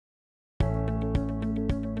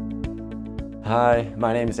Hi,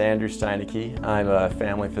 my name is Andrew Steinicke. I'm a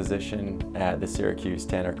family physician at the Syracuse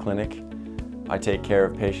Tanner Clinic. I take care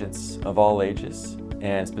of patients of all ages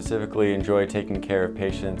and specifically enjoy taking care of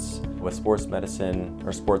patients with sports medicine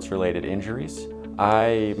or sports-related injuries.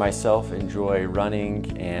 I myself enjoy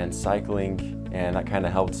running and cycling, and that kind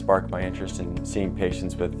of helped spark my interest in seeing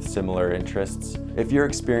patients with similar interests. If you're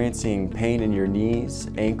experiencing pain in your knees,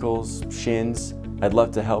 ankles, shins, I'd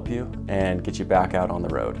love to help you and get you back out on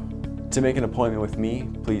the road. To make an appointment with me,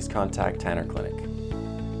 please contact Tanner Clinic.